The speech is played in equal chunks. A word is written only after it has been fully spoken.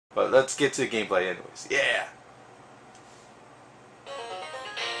But let's get to the gameplay anyways. Yeah!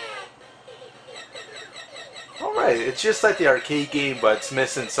 Alright, it's just like the arcade game, but it's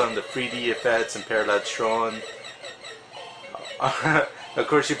missing some of the 3D effects and parallax showing. Of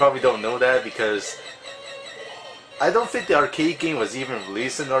course, you probably don't know that because I don't think the arcade game was even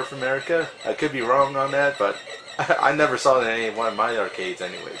released in North America. I could be wrong on that, but I never saw it in any one of my arcades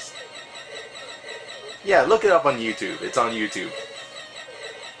anyways. Yeah, look it up on YouTube. It's on YouTube.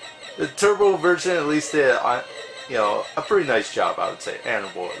 The turbo version at least did, you know, a pretty nice job, I would say.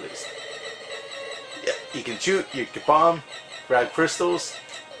 Animal at least. Yeah, you can shoot, you can bomb, grab crystals,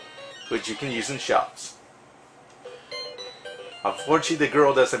 which you can use in shops. Unfortunately, the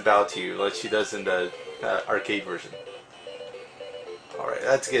girl doesn't bow to you like she does in the arcade version. Alright,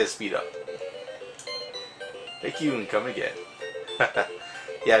 let's get a speed up. Thank you and come again.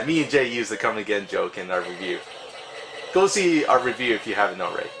 Yeah, me and Jay used the come again joke in our review. Go see our review if you haven't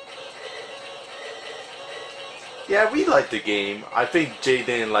already. Yeah, we liked the game. I think Jay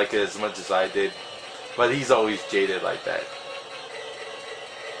didn't like it as much as I did, but he's always jaded like that.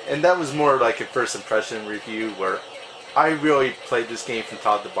 And that was more like a first impression review where I really played this game from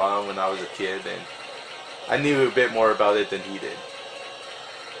top to bottom when I was a kid, and I knew a bit more about it than he did.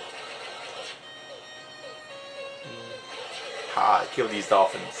 Ha, kill these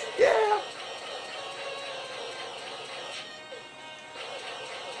dolphins. Yeah!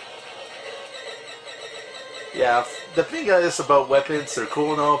 Yeah, the thing is about weapons, they're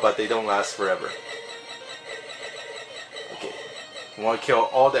cool and all, but they don't last forever. Okay, you want to kill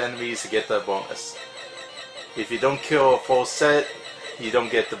all the enemies to get the bonus. If you don't kill a full set, you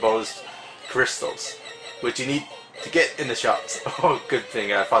don't get the bonus crystals, which you need to get in the shops. Oh, good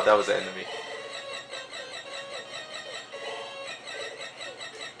thing, I thought that was an enemy.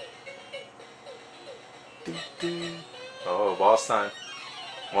 Oh, boss time.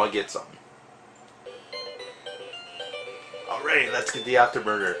 Want to get something. Alright, let's get the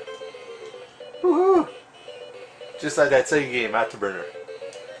afterburner. Woohoo! Just like that Sega game, Afterburner.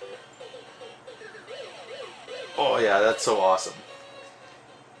 Oh yeah, that's so awesome.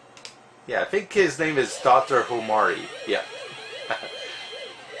 Yeah, I think his name is Dr. Homari. Yeah.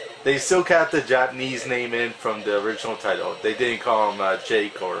 They still kept the Japanese name in from the original title. They didn't call him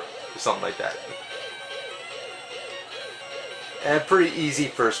Jake or something like that. And pretty easy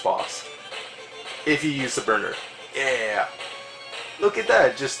first boss. If you use the burner. Yeah. Look at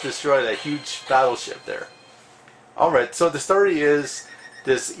that. Just destroyed a huge battleship there. Alright, so the story is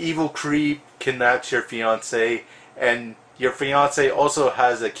this evil creep kidnaps your fiance, and your fiance also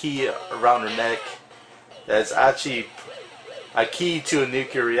has a key around her neck that's actually a key to a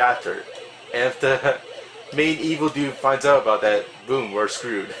nuclear reactor. And if the main evil dude finds out about that, boom, we're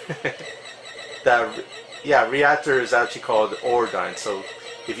screwed. That reactor is actually called Ordyne, so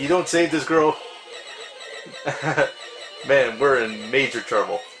if you don't save this girl, man, we're in major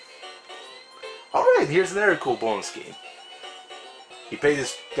trouble. Alright, here's another cool bonus game. You pay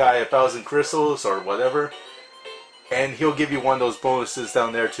this guy 1,000 crystals or whatever, and he'll give you one of those bonuses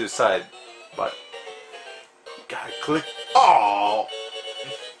down there to the side. But you gotta click. Oh!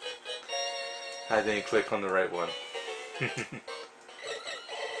 I didn't click on the right one.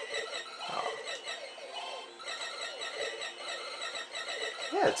 Oh.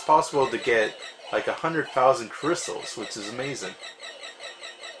 Yeah, it's possible to get like 100,000 crystals, which is amazing.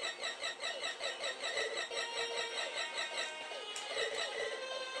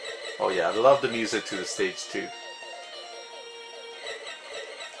 Oh yeah, I love the music to the stage too.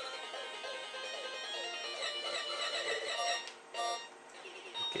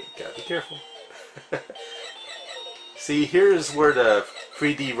 Okay, gotta be careful. See, here's where the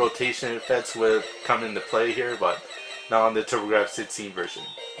 3D rotation effects would come into play here, but not on the Turbografx-16 version.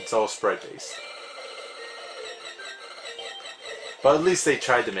 It's all sprite based. But at least they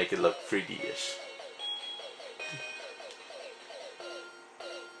tried to make it look 3D-ish.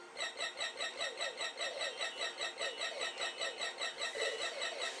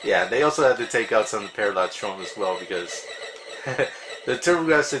 Yeah, they also had to take out some parallax showing as well because the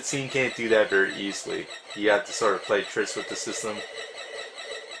Turbografx-16 can't do that very easily. You have to sort of play tricks with the system.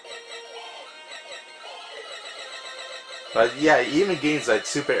 But yeah, even games like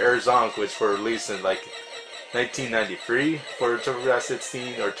Super Air Zonk, which were released in like 1993 for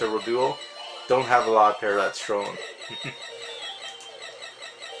Turbografx-16 or Turbo Duo, don't have a lot of parallax shown.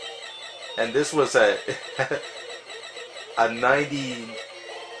 And this was a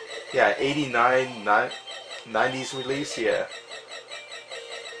 89, 90s release, yeah.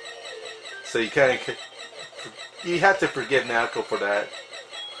 So you kind of, you have to forgive Namco for that.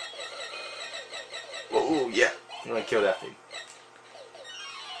 Oh yeah, I'm gonna kill that thing.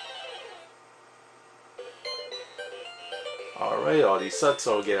 Alright, all these suts,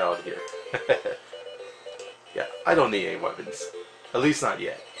 so I'll get out of here. Yeah, I don't need any weapons. At least not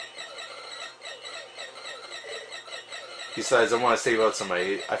yet. Besides, I want to save out some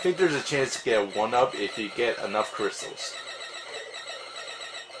money. I think there's a chance to get a 1-up if you get enough crystals.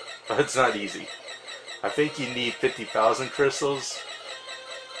 But it's not easy. I think you need 50,000 crystals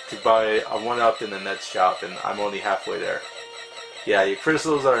to buy a 1-up in the next shop, and I'm only halfway there. Yeah, your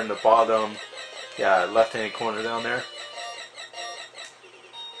crystals are in the bottom, yeah, left-hand corner down there.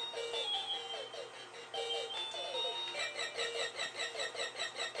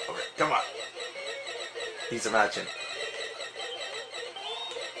 Okay, come on. Need some action.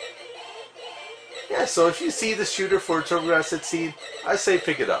 Yeah, so if you see the shooter for Turbografx-16, I say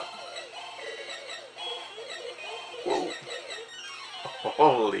pick it up. Whoa.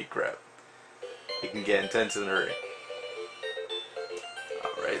 Holy crap. It can get intense in a hurry.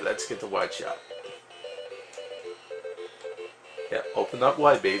 Alright, let's get the wide shot. Yeah, open up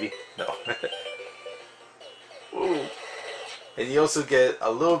wide, baby. No. Whoa. And you also get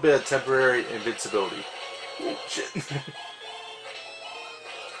a little bit of temporary invincibility. Oh, shit.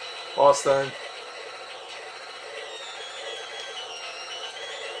 Boss done.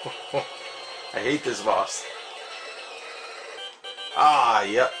 I hate this boss. Ah,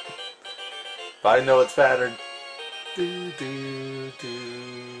 yep. But I know its pattern. Do, do,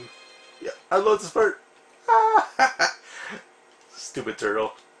 do. Yep, I love this part. Ah. Stupid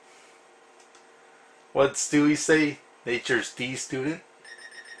turtle. What'd Stewie say? Nature's D student?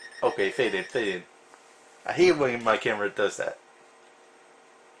 Okay, fade in, fade in. I hate when my camera does that.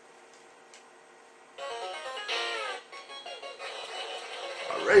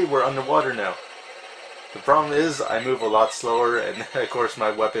 Alright, we're underwater now. The problem is, I move a lot slower, and of course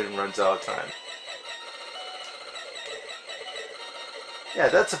my weapon runs out of time. Yeah,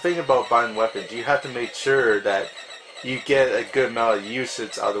 that's the thing about buying weapons. You have to make sure that you get a good amount of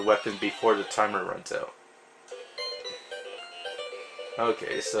usage out of the weapon before the timer runs out.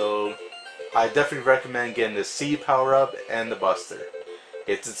 Okay, so I definitely recommend getting the C power-up and the Buster.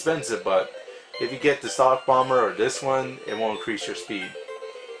 It's expensive, but if you get the stock bomber or this one, it won't increase your speed.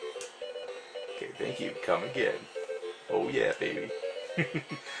 Okay, thank you. Come again. Oh yeah, baby.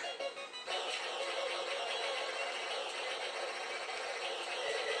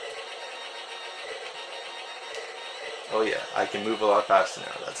 Oh yeah, I can move a lot faster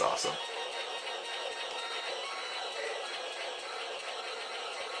now. That's awesome.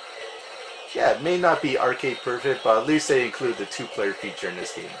 Yeah, it may not be arcade perfect, but at least they include the 2-player feature in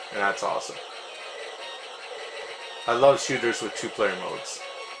this game, and that's awesome. I love shooters with 2-player modes.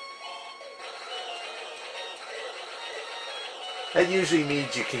 That usually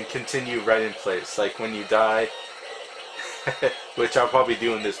means you can continue right in place, like when you die, which I'll probably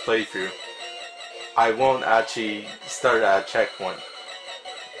do in this playthrough. I won't actually start at a checkpoint.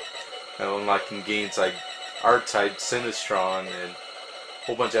 I'll unlock games like R-Type, Sinistron, and a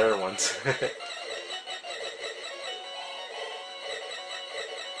whole bunch of other ones.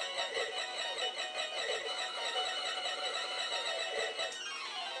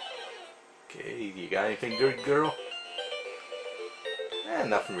 Okay, you got anything good, girl? Eh,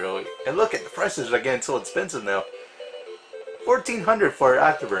 nothing really. And look at the prices are getting so expensive now. 1,400 for an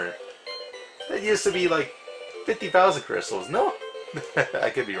afterburner. That used to be like 50,000 crystals. No? I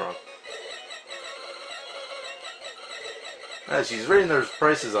could be wrong. Ah, she's raising those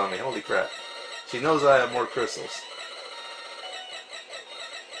prices on me. Holy crap. She knows I have more crystals.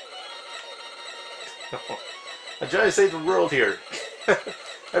 I'm trying to save the world here.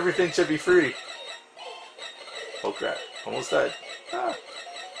 Everything should be free. Oh crap. Almost died. Ah.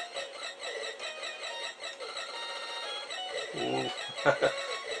 Ooh.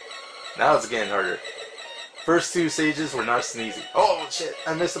 Now it's getting harder. First 2 stages were nice and easy. Oh shit,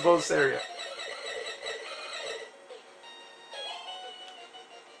 I missed the bonus area.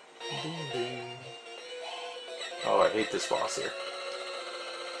 Oh, I hate this boss here.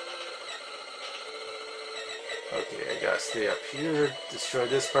 Okay, I gotta stay up here, destroy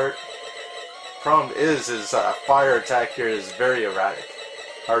this part. Problem is fire attack here is very erratic.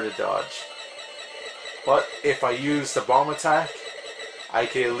 Hard to dodge. But if I use the bomb attack, I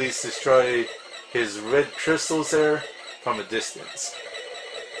can at least destroy his red crystals there from a distance.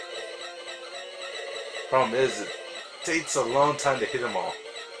 Problem is, it takes a long time to hit them all.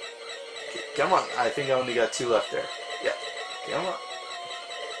 Okay, come on, I think I only got 2 left there. Yeah, come on.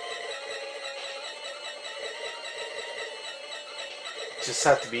 Just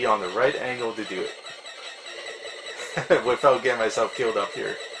have to be on the right angle to do it. Without getting myself killed up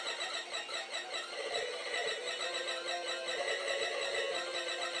here.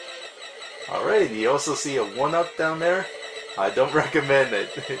 Alright, you also see a 1-up down there. I don't recommend it.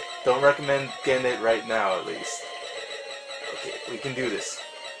 Don't recommend getting it right now, at least. Okay, we can do this.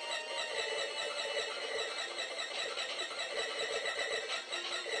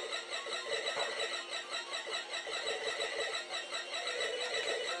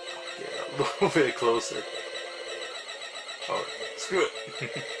 Get a little bit closer. Oh, screw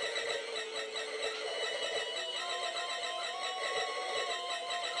it.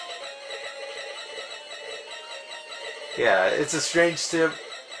 Yeah, it's a strange tip.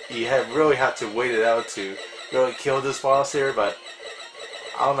 You really have to wait it out to really kill this boss here, but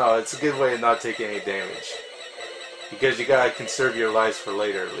I don't know, it's a good way of not taking any damage. Because you gotta conserve your lives for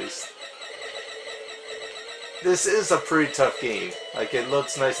later, at least. This is a pretty tough game. Like, it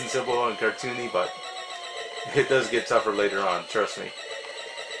looks nice and simple and cartoony, but it does get tougher later on, trust me.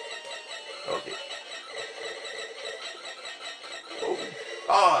 Okay. Oh,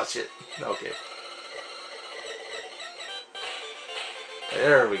 oh shit. Okay.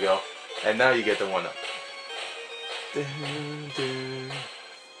 There we go. And now you get the one up. Dun, dun.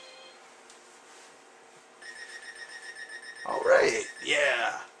 Alright,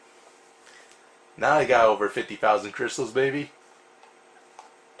 yeah. Now I got over 50,000 crystals, baby.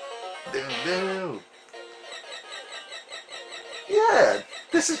 Dun, dun. Yeah,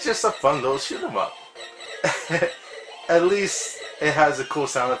 this is just a fun little shoot 'em up. At least it has a cool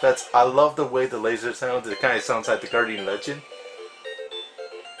sound effects. I love the way the laser sounds. It kind of sounds like the Guardian Legend.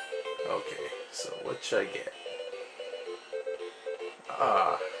 Okay, so what should I get?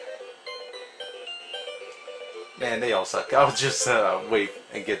 Man, they all suck. I'll just wait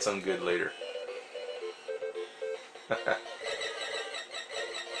and get some good later.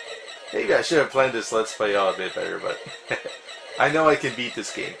 Maybe I should have planned this Let's Play out a bit better, but I know I can beat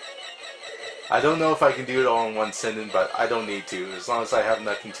this game. I don't know if I can do it all in one sitting, but I don't need to. As long as I have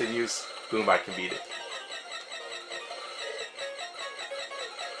enough continues, boom, I can beat it.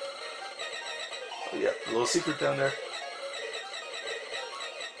 Oh yeah, a little secret down there.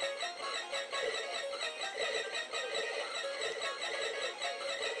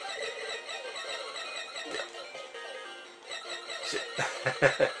 Shit.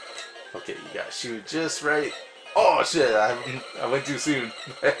 Okay, you gotta shoot just right. Oh shit, I went too soon.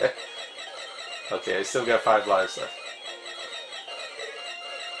 Okay, I still got 5 lives left.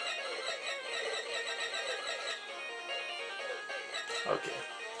 Okay.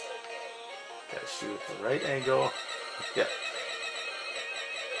 Gotta shoot at the right angle. Yeah.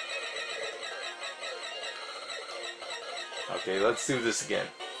 Okay, let's do this again.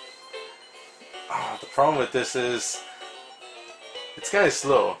 Oh, the problem with this is it's kind of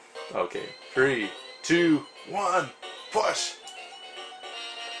slow. Okay, 3, 2, 1, push!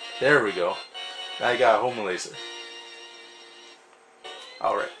 There we go. Now I got a home laser.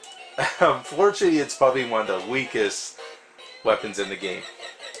 Alright. Unfortunately, it's probably one of the weakest weapons in the game.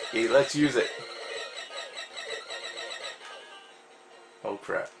 Okay, let's use it. Oh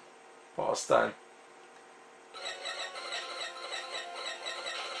crap. Boss time.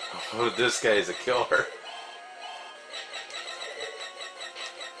 Oh, this guy is a killer.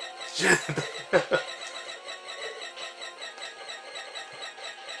 Shit.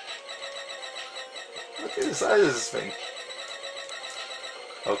 Look at the size of this thing.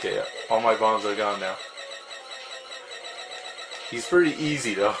 Okay, all my bombs are gone now. He's pretty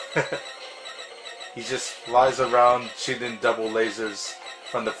easy though. He just flies around shooting double lasers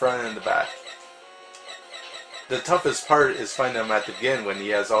from the front and the back. The toughest part is finding him at the beginning when he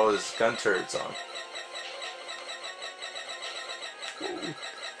has all his gun turrets on. Ooh.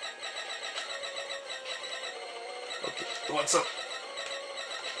 Okay, what's up?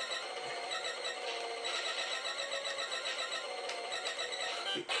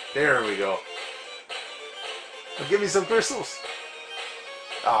 There we go. Now give me some crystals.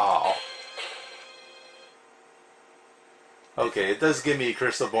 Oh. Okay, it does give me a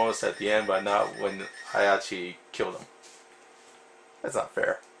crystal bonus at the end, but not when I actually killed him. That's not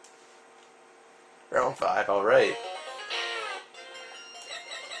fair. Round 5, alright.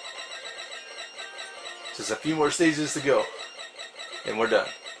 Just a few more stages to go. And we're done.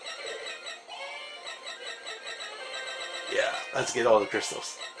 Yeah, let's get all the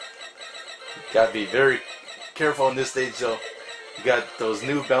crystals. Gotta be very careful in this stage though. You got those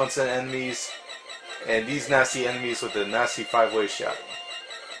new bouncing enemies. And these nasty enemies with the nasty 5-way shot.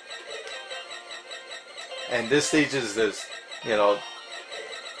 And this stage is this, you know,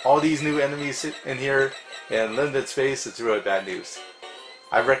 all these new enemies in here and limited space, it's really bad news.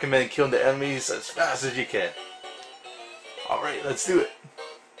 I recommend killing the enemies as fast as you can. Alright, let's do it.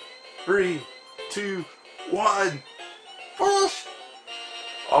 3, 2, 1, push!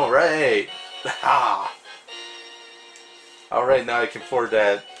 Alright. Alright, now I can afford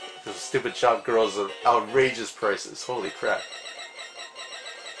that. Those stupid shop girls are outrageous prices. Holy crap.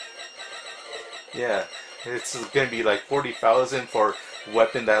 Yeah, it's gonna be like 40,000 for a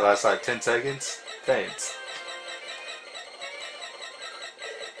weapon that lasts like 10 seconds. Thanks.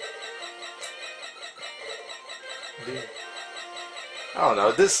 Dude. I don't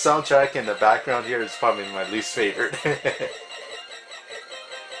know, this soundtrack in the background here is probably my least favorite.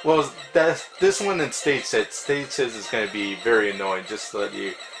 Well, this one in Stage 6. Stage 6 is going to be very annoying, just to let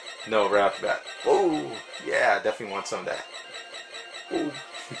you know right off the bat. Oh, yeah, definitely want some of that. Ooh.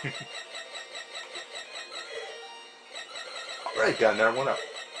 Alright, got another one up.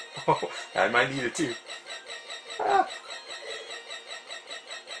 Oh, I might need it too. Ah.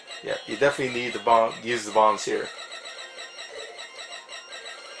 Yeah, you definitely need the bomb. Use the bombs here.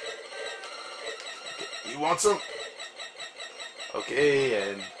 Okay, you want some? Okay,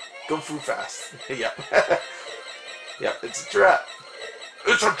 and go through fast. Yep. Yep, it's a trap.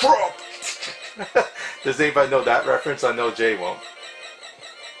 It's a trap! Does anybody know that reference? I know Jay won't.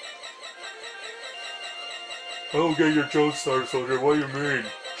 I don't get your joke, Star Soldier. What do you mean?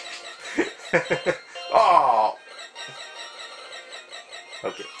 Oh!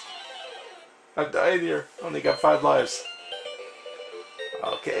 Okay. I've died here. Only got 5 lives.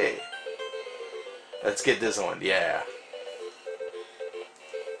 Okay. Let's get this one. Yeah.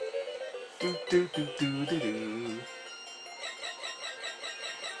 Do do do do do do.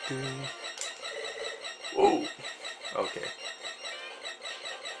 Do. Whoa. Okay.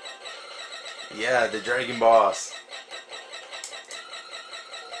 Yeah, the dragon boss.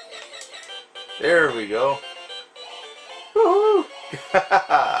 There we go. Woohoo!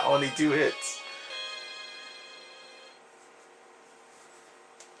 Only 2 hits.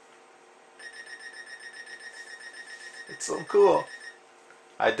 It's so cool.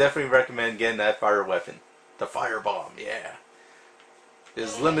 I definitely recommend getting that fire weapon. The fire bomb, yeah.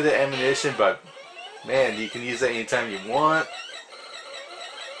 There's limited ammunition, but man, you can use it anytime you want.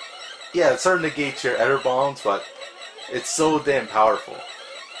 Yeah, it sort of negates your other bombs, but it's so damn powerful.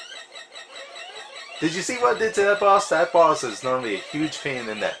 Did you see what I did to that boss? That boss is normally a huge pain in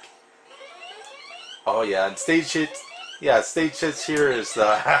the neck. Oh yeah, and stage hits. Yeah, stage hits here is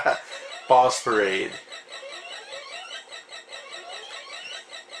the boss parade.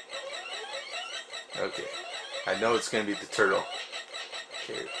 Okay, I know it's gonna be the turtle.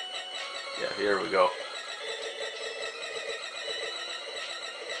 Okay, yeah, here we go.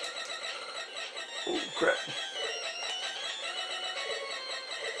 Oh crap!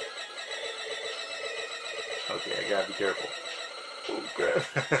 Okay, I gotta be careful. Oh crap!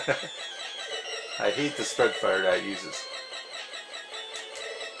 I hate the spread fire that it uses.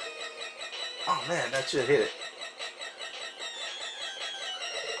 Oh man, that should hit it.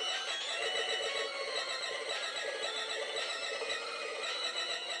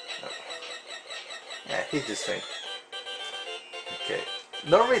 Yeah, I hate this thing. Okay.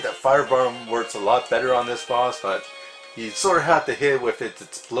 Normally the firebomb works a lot better on this boss, but you sort of have to hit it with its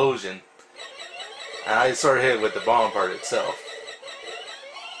explosion. And I sort of hit it with the bomb part itself.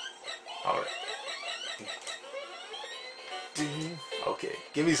 Alright. Okay,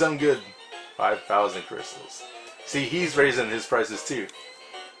 give me some good 5,000 crystals. See, he's raising his prices too.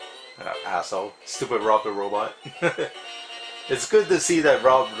 Asshole. Stupid Rob the Robot. It's good to see that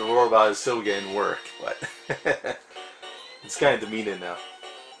Rob the Robot is still getting work, but it's kind of demeaning now.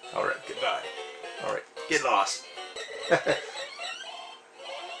 Alright, goodbye. Alright, get lost.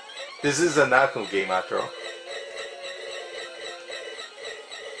 This is a Knuckle game after all.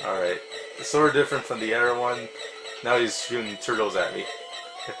 Alright, it's sort of different from the other one. Now he's shooting turtles at me.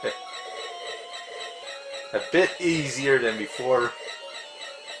 A bit easier than before,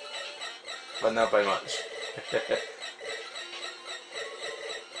 but not by much.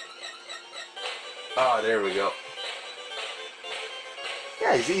 Ah, oh, there we go.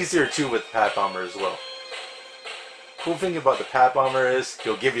 Yeah, he's easier too with Pat Bomber as well. Cool thing about the Pat Bomber is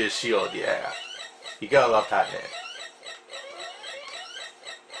he'll give you a shield, yeah. You gotta love Pat Man.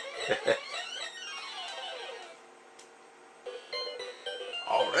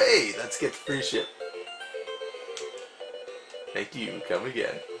 Alright, let's get the free ship. Thank you, come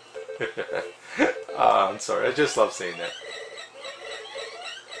again. I'm sorry, I just love saying that.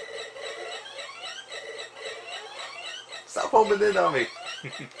 Stop homing in on me.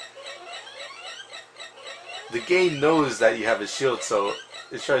 The game knows that you have a shield, so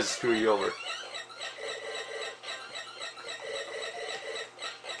it tries to screw you over.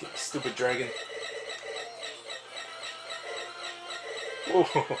 Okay, stupid dragon.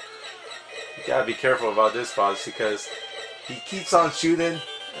 Oh, you gotta be careful about this boss because he keeps on shooting.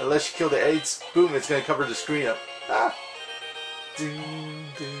 Unless you kill the eggs, boom, it's gonna cover the screen up. Ah. Ding,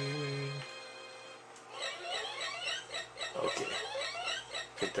 ding. Okay.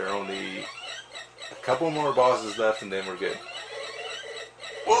 I think there are only a couple more bosses left and then we're good.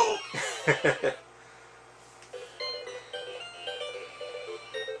 Whoa!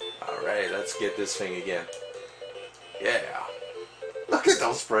 Alright, let's get this thing again. Yeah. Look at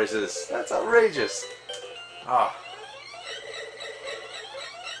those prices. That's outrageous. Ah.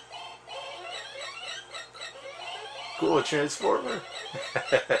 Cool transformer.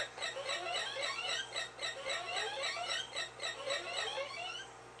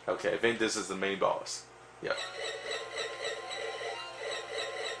 Okay, I think this is the main boss. Yep.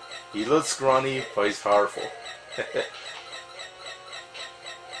 He looks scrawny, but he's powerful.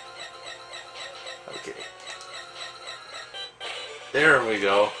 Okay. There we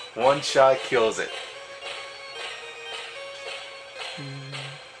go. One shot kills it.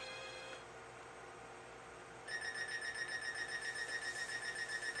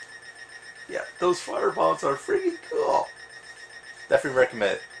 Yeah, those fireballs are freaking cool. Definitely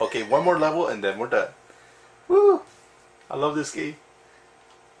recommend it. Okay, one more level and then we're done. Woo! I love this game.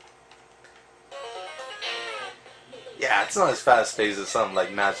 Yeah, it's not as fast paced as something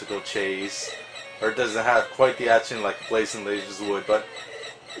like Magical Chase, or it doesn't have quite the action like Blazing Lasers would, but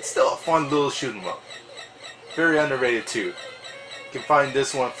it's still a fun little shoot 'em up. Very underrated too. You can find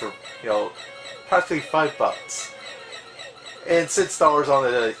this one for, practically $5. And $6 on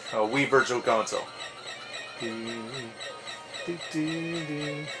the Wii Virtual Console.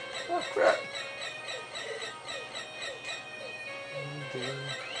 Oh crap. Okay,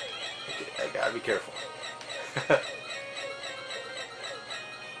 I gotta be careful.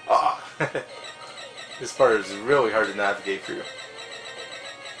 Ah, this part is really hard to navigate through.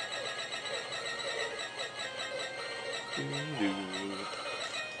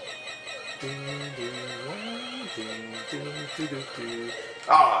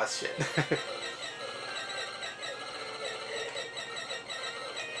 Ah, shit.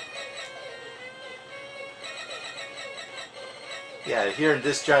 Yeah, here in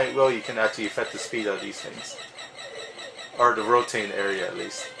this giant wheel you can actually affect the speed of these things. Or the rotating area at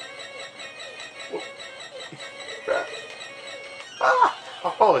least. Ah!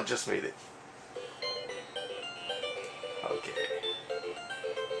 Oh, it just made it. Okay.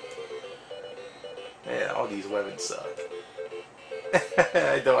 Man, all these weapons suck.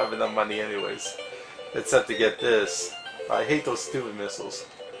 I don't have enough money anyways. Except to get this. I hate those stupid missiles.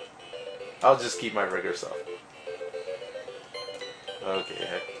 I'll just keep my regular stuff.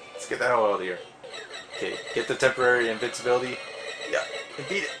 Okay, let's get the hell out of here. Okay, get the temporary invincibility. Yeah, and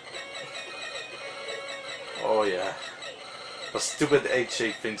beat it. Oh yeah. Those stupid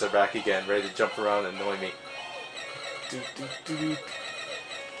egg-shaped things are back again, ready to jump around and annoy me.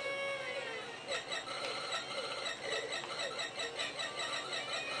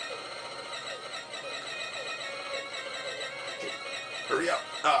 Okay, hurry up.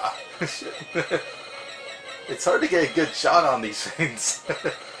 Ah, shit. It's hard to get a good shot on these things.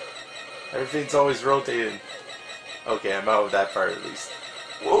 Everything's always rotating. Okay, I'm out of that part at least.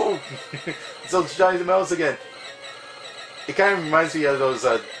 Whoa! It's those giant mouths again. It kind of reminds me of those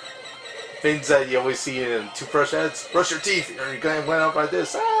things that you always see in toothbrush ads. Brush your teeth, or you're going to went out like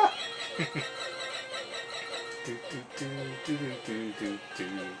this. Ah!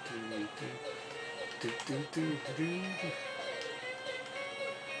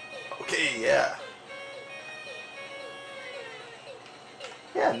 Okay, yeah.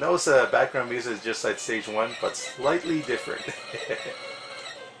 Yeah, notice background music is just like stage 1, but slightly different.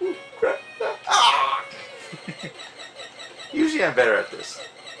 Ooh, crap. Ah! Usually I'm better at this.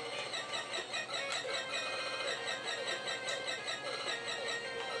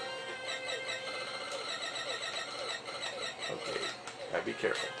 Okay, gotta be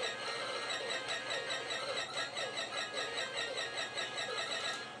careful.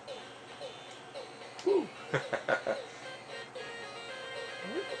 Woo.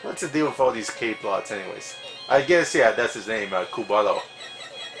 What's the deal with all these cave plots anyways? I guess, yeah, that's his name, Kubalo.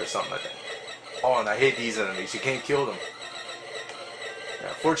 Or something like that. Oh, and I hate these enemies. You can't kill them.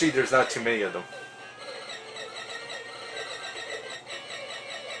 Yeah, fortunately, there's not too many of them.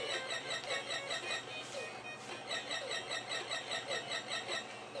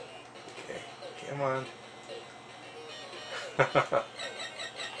 Okay, come on.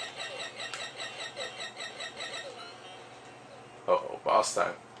 Uh-oh, boss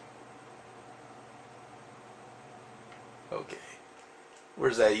time. Okay.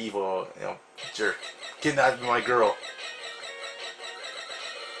 Where's that evil, jerk? Get out of my girl.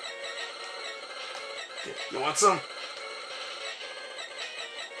 Okay, you want some?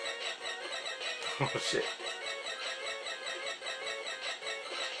 Oh shit.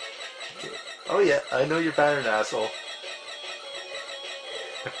 Oh yeah, I know your pattern, asshole.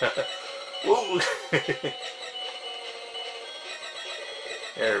 Whoa!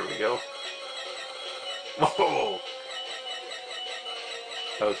 There we go. Whoa!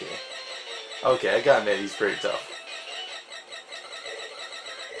 Okay. Okay, I gotta admit, he's pretty tough.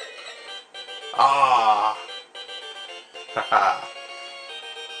 Ah! Haha!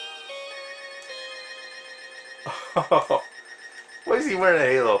 Why is he wearing a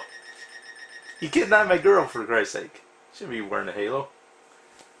halo? He kidnapped my girl, for Christ's sake. Shouldn't be wearing a halo.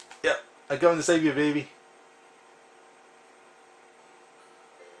 Yep, I'm coming to save you, baby.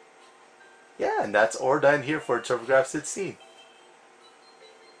 Yeah, and that's Ordyne here for Turbografx-16.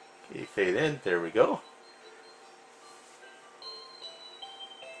 Okay, fade in. There we go.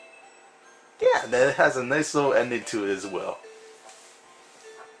 Yeah, and that has a nice little ending to it as well.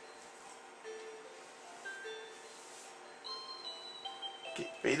 Okay,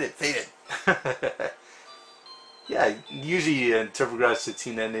 fade it, fade it. Yeah, usually in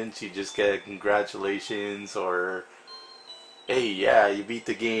Turbografx-16 endings, you just get a congratulations or, hey, yeah, you beat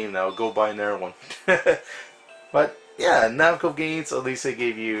the game, now go buy another one. But yeah, Namco games, at least they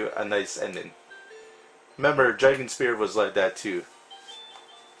gave you a nice ending. Remember, Dragon Spear was like that too.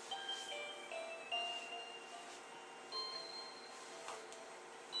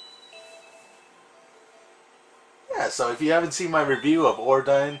 Yeah, so if you haven't seen my review of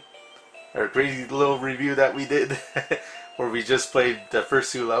Ordyne, or a crazy little review that we did, where we just played the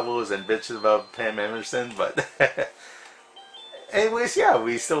first 2 levels and bitched about Pam Emerson, but anyways, yeah,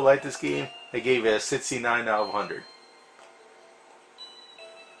 we still like this game. I gave it a 69 out of 100.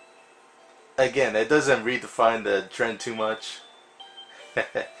 Again, it doesn't redefine the trend too much.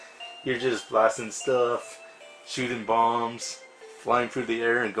 You're just blasting stuff, shooting bombs, flying through the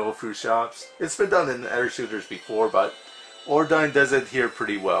air and go through shops. It's been done in air shooters before, but Ordyne does it here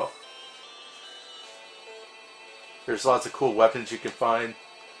pretty well. There's lots of cool weapons you can find,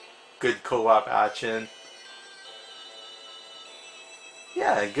 good co-op action.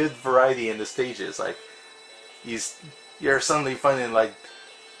 Yeah, and good variety in the stages. Like, you're suddenly finding, like,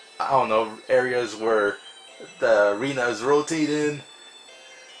 I don't know, areas where the arena is rotating.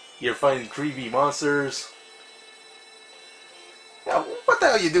 You're fighting creepy monsters. Yeah, what the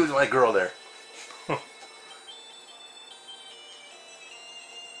hell are you doing to my girl there?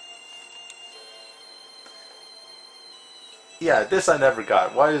 Yeah, this I never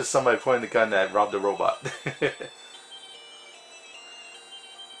got. Why is somebody pointing the gun at Rob the Robot? Yeah,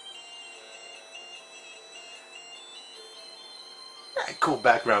 cool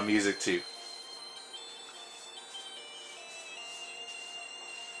background music too.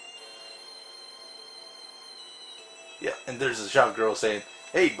 Yeah, and there's a shop girl saying,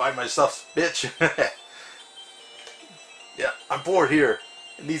 "Hey, buy my stuff, bitch." Yeah, I'm bored here.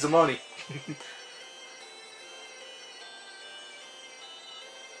 I need some money.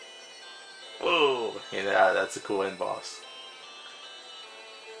 Whoa, yeah, that's a cool end boss.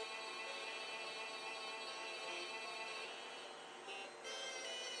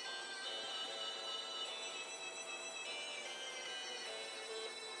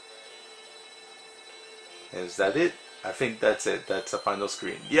 Is that it? I think that's it. That's the final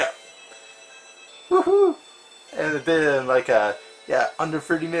screen. Yeah. Woohoo! And it did in like yeah, under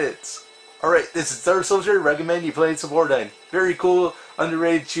 30 minutes. Alright, this is Third Soldier. Recommend you play some Ordyne. Very cool,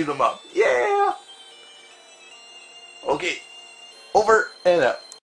 underrated shoot 'em up. Yeah!